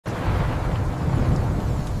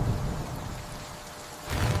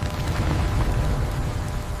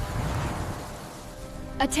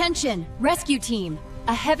Attention, rescue team.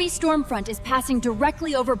 A heavy storm front is passing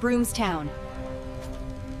directly over Brooms Town.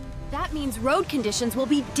 That means road conditions will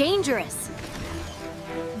be dangerous.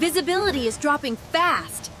 Visibility is dropping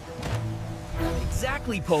fast.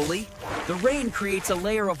 Exactly, Poli. The rain creates a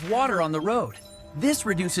layer of water on the road. This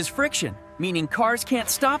reduces friction, meaning cars can't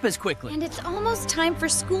stop as quickly. And it's almost time for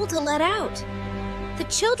school to let out. The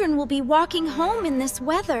children will be walking home in this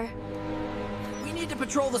weather. We need to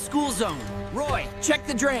patrol the school zone. Roy, check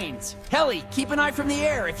the drains. Helly, keep an eye from the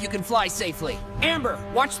air if you can fly safely. Amber,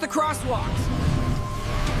 watch the crosswalks.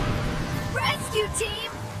 Rescue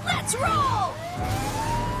team, let's roll!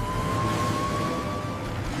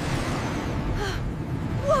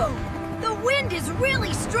 Whoa, the wind is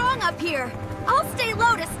really strong up here. I'll stay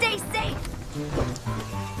low to stay safe.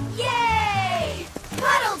 Yay!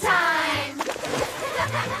 Puddle time!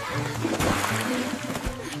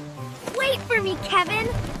 Wait for me, Kevin.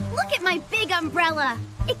 Look at my big umbrella.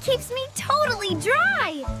 It keeps me totally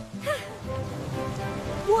dry.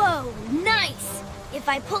 Whoa, nice. If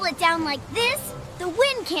I pull it down like this, the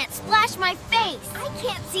wind can't splash my face. I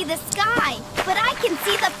can't see the sky, but I can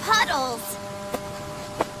see the puddles.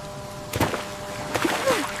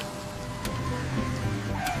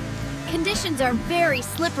 Conditions are very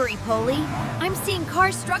slippery, Poli. I'm seeing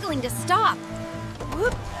cars struggling to stop.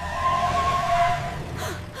 Whoop.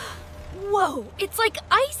 Whoa, it's like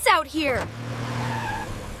ice out here.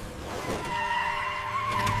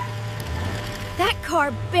 That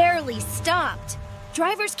car barely stopped.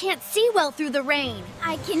 Drivers can't see well through the rain.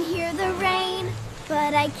 I can hear the rain,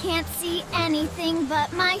 but I can't see anything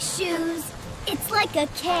but my shoes. It's like a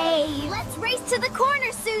cave. Let's race to the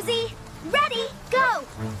corner, Susie. Ready, go!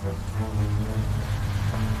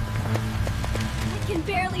 I can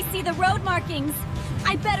barely see the road markings.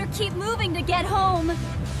 I better keep moving to get home.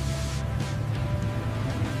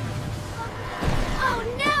 Oh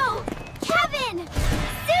no! Kevin!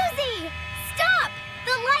 Susie! Stop!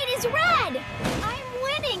 The light is red! I'm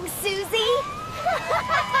winning, Susie!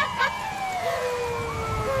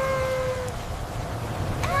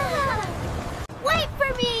 Wait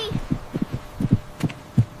for me!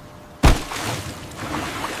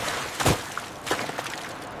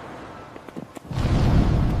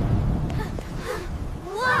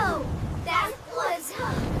 Whoa! That was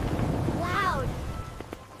loud.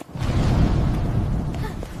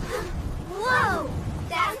 Whoa!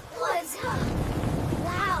 That was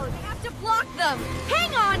loud. I have to block them.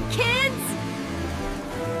 Hang on, kids!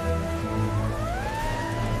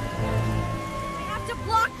 I have to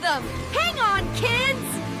block them. Hang on, kids!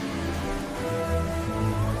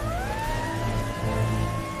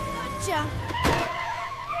 Gotcha.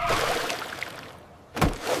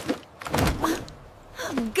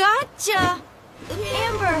 Gotcha!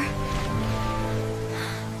 Amber!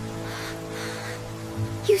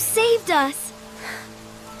 You saved us.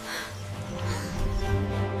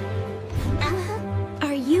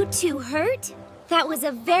 Are you two hurt? That was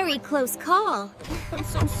a very close call. I'm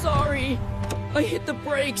so sorry. I hit the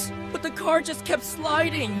brakes, but the car just kept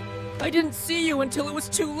sliding. I didn't see you until it was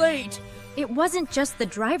too late. It wasn't just the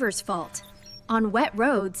driver's fault. On wet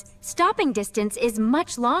roads, stopping distance is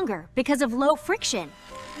much longer because of low friction.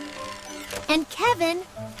 And Kevin,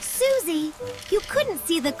 Susie, you couldn't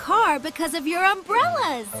see the car because of your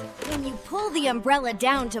umbrellas. When you pull the umbrella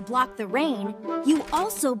down to block the rain, you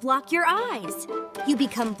also block your eyes. You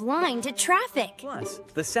become blind to traffic. Plus,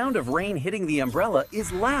 the sound of rain hitting the umbrella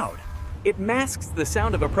is loud. It masks the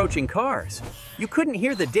sound of approaching cars. You couldn't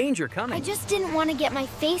hear the danger coming. I just didn't want to get my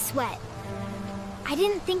face wet. I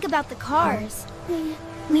didn't think about the cars.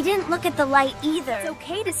 We didn't look at the light either. It's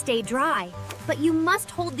okay to stay dry, but you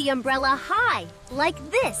must hold the umbrella high, like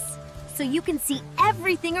this, so you can see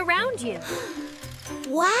everything around you.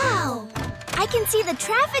 Wow! I can see the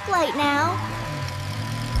traffic light now.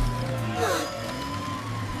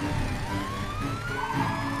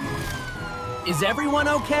 Is everyone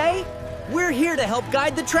okay? We're here to help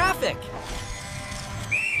guide the traffic.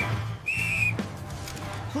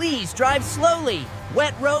 Please drive slowly.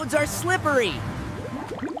 Wet roads are slippery.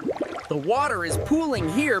 The water is pooling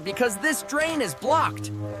here because this drain is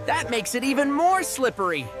blocked. That makes it even more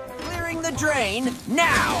slippery. Clearing the drain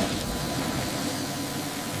now.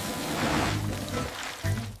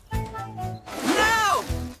 No!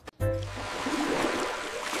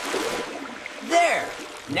 There.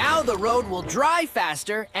 Now the road will dry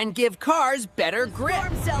faster and give cars better grip.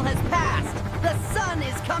 Storm cell has passed. The sun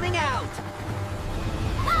is coming out.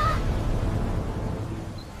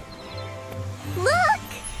 Look!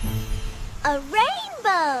 A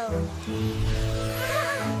rainbow!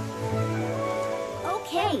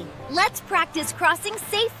 Okay, let's practice crossing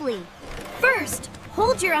safely. First,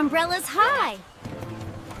 Hold your umbrellas high.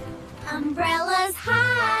 Umbrellas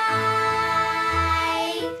high.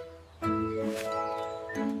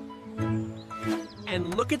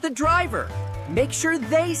 And look at the driver. Make sure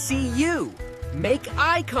they see you. Make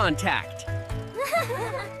eye contact.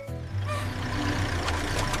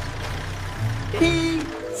 He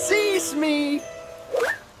sees me.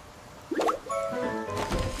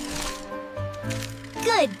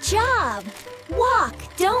 Good job. Walk,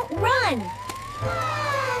 don't run.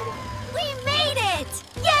 We made it!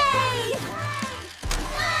 Yay!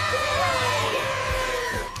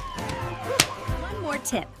 One more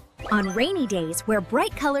tip. On rainy days, wear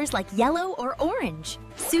bright colors like yellow or orange.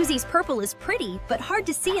 Susie's purple is pretty, but hard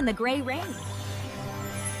to see in the gray rain.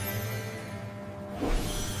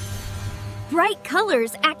 Bright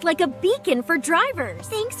colors act like a beacon for drivers.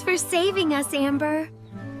 Thanks for saving us, Amber.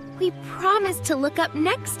 We promise to look up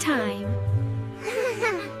next time.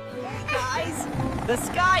 Guys, the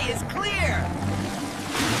sky is clear.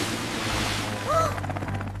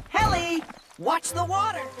 Helly, watch the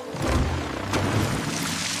water.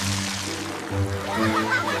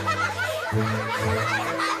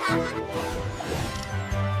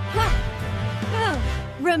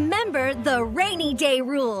 Remember the rainy day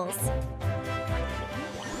rules.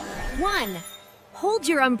 1. Hold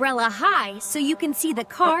your umbrella high so you can see the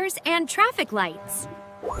cars and traffic lights.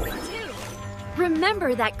 2.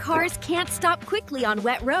 Remember that cars can't stop quickly on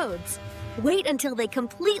wet roads. Wait until they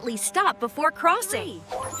completely stop before crossing.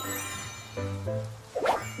 3.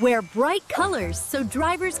 Wear bright colors so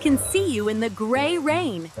drivers can see you in the gray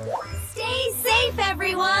rain. Stay safe,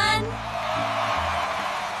 everyone!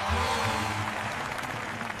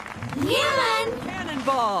 Newman!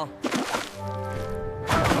 Cannonball.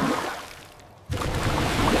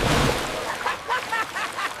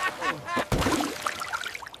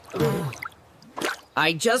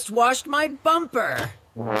 I just washed my bumper.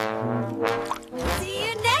 See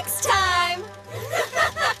you next time!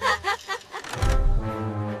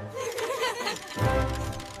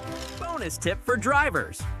 Bonus tip for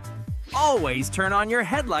drivers. Always turn on your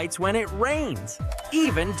headlights when it rains,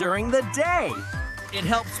 even during the day. It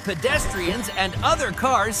helps pedestrians and other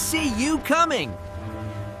cars see you coming.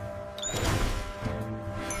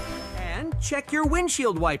 And check your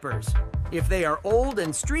windshield wipers. If they are old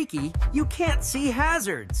and streaky, you can't see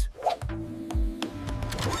hazards.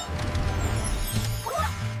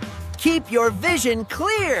 Keep your vision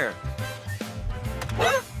clear.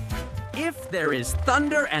 If there is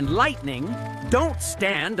thunder and lightning, don't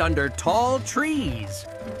stand under tall trees.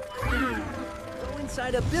 Go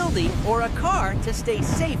inside a building or a car to stay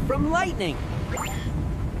safe from lightning.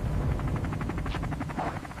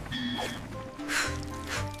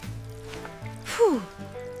 Whew.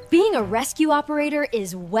 Being a rescue operator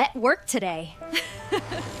is wet work today.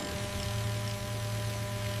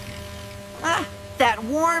 That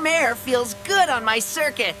warm air feels good on my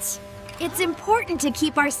circuits. It's important to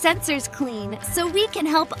keep our sensors clean so we can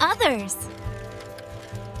help others.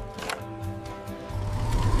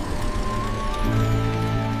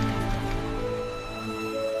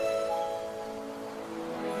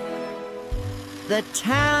 The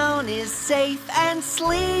town is safe and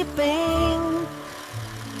sleeping.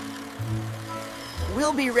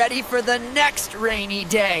 We'll be ready for the next rainy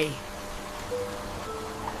day.